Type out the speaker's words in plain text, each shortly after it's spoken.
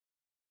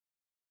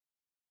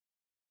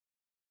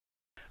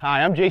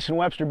Hi, I'm Jason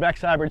Webster,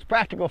 Beck's Hybrid's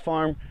Practical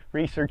Farm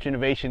Research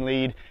Innovation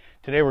Lead.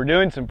 Today we're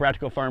doing some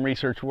practical farm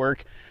research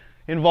work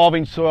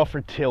involving soil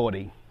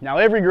fertility. Now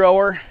every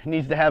grower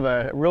needs to have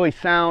a really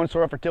sound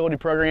soil fertility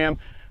program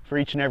for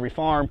each and every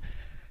farm.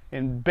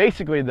 And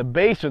basically the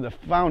base or the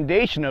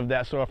foundation of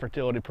that soil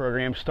fertility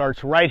program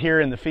starts right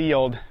here in the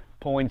field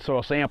pulling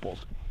soil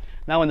samples.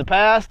 Now in the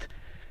past,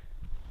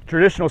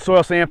 traditional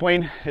soil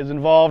sampling has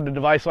involved a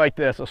device like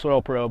this, a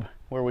soil probe,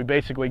 where we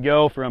basically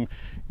go from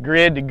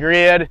grid to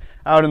grid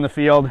out in the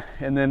field,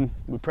 and then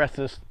we press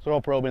this soil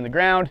probe in the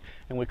ground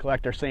and we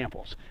collect our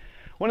samples.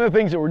 One of the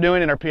things that we're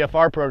doing in our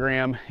PFR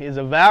program is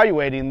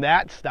evaluating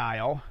that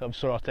style of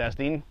soil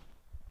testing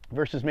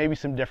versus maybe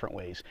some different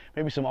ways,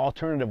 maybe some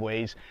alternative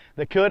ways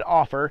that could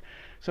offer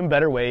some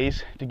better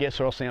ways to get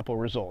soil sample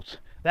results.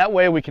 That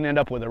way we can end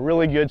up with a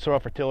really good soil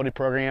fertility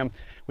program.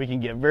 We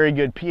can get very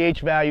good pH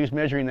values,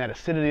 measuring that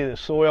acidity of the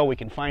soil. We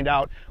can find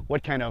out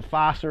what kind of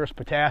phosphorus,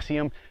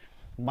 potassium,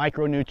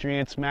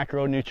 micronutrients,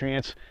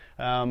 macronutrients,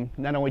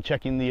 not only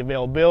checking the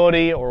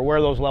availability or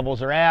where those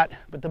levels are at,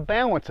 but the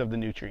balance of the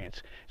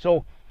nutrients.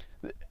 So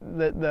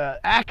the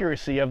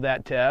accuracy of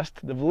that test,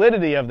 the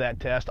validity of that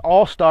test,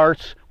 all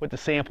starts with the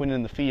sampling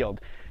in the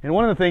field. And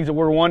one of the things that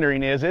we're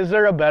wondering is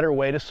there a better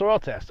way to soil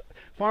test?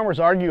 Farmers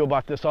argue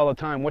about this all the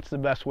time. What's the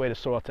best way to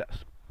soil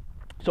test?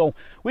 So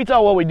we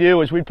thought what we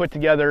do is we put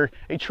together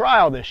a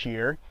trial this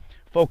year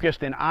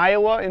focused in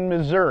Iowa and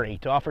Missouri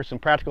to offer some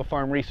practical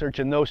farm research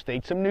in those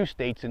states, some new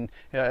states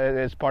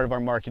as part of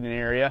our marketing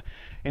area,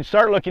 and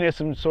start looking at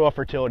some soil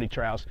fertility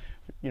trials.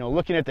 You know,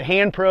 looking at the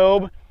hand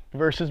probe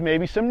versus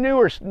maybe some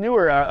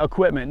newer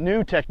equipment,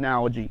 new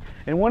technology.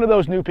 And one of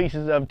those new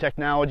pieces of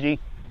technology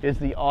is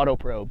the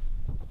Autoprobe.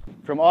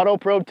 From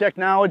Autoprobe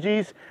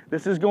Technologies,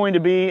 this is going to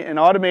be an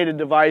automated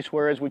device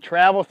where as we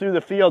travel through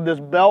the field, this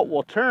belt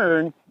will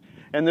turn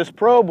and this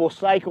probe will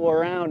cycle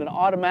around and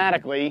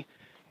automatically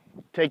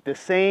take the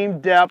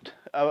same depth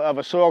of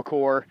a soil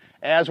core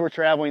as we're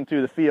traveling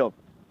through the field.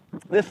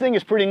 This thing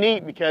is pretty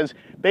neat because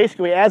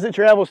basically as it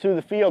travels through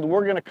the field,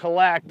 we're going to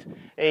collect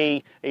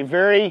a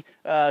very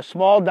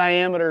small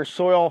diameter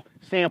soil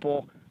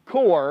sample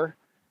core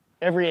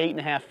every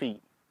 8.5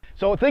 feet.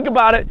 So think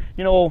about it,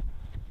 you know,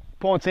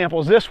 pulling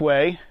samples this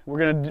way. We're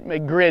going to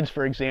make grids,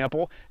 for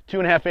example.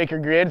 2.5 acre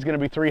grid is going to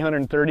be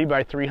 330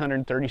 by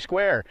 330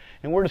 square.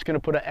 And we're just going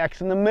to put an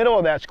X in the middle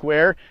of that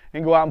square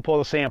and go out and pull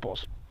the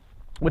samples.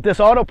 With this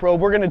Autoprobe,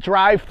 we're going to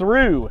drive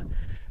through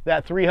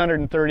that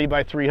 330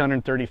 by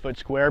 330 foot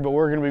square, but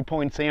we're going to be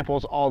pulling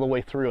samples all the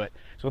way through it.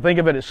 So think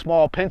of it as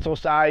small pencil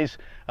size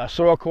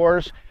soil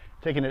cores,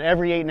 taking it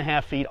every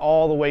 8.5 feet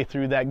all the way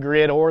through that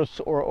grid or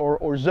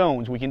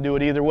zones. We can do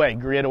it either way,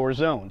 grid or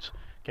zones.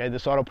 Okay,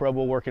 this Autoprobe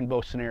will work in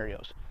both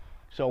scenarios.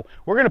 So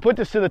we're going to put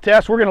this to the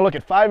test. We're going to look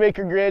at 5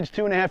 acre grids,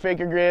 2.5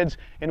 acre grids,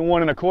 and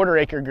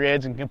 1.25 acre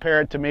grids and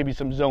compare it to maybe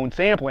some zone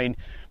sampling.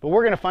 But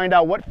we're going to find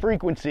out what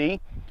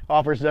frequency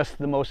offers us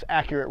the most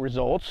accurate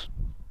results.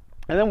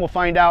 And then we'll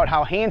find out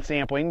how hand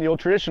sampling, the old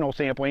traditional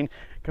sampling,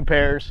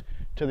 compares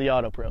to the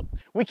Autoprobe.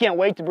 We can't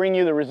wait to bring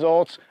you the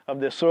results of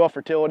this soil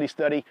fertility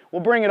study.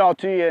 We'll bring it all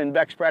to you in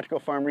Beck's Practical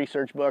Farm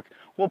Research book.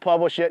 We'll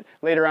publish it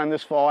later on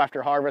this fall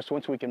after harvest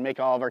once we can make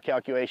all of our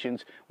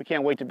calculations. We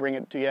can't wait to bring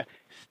it to you.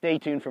 Stay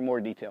tuned for more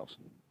details.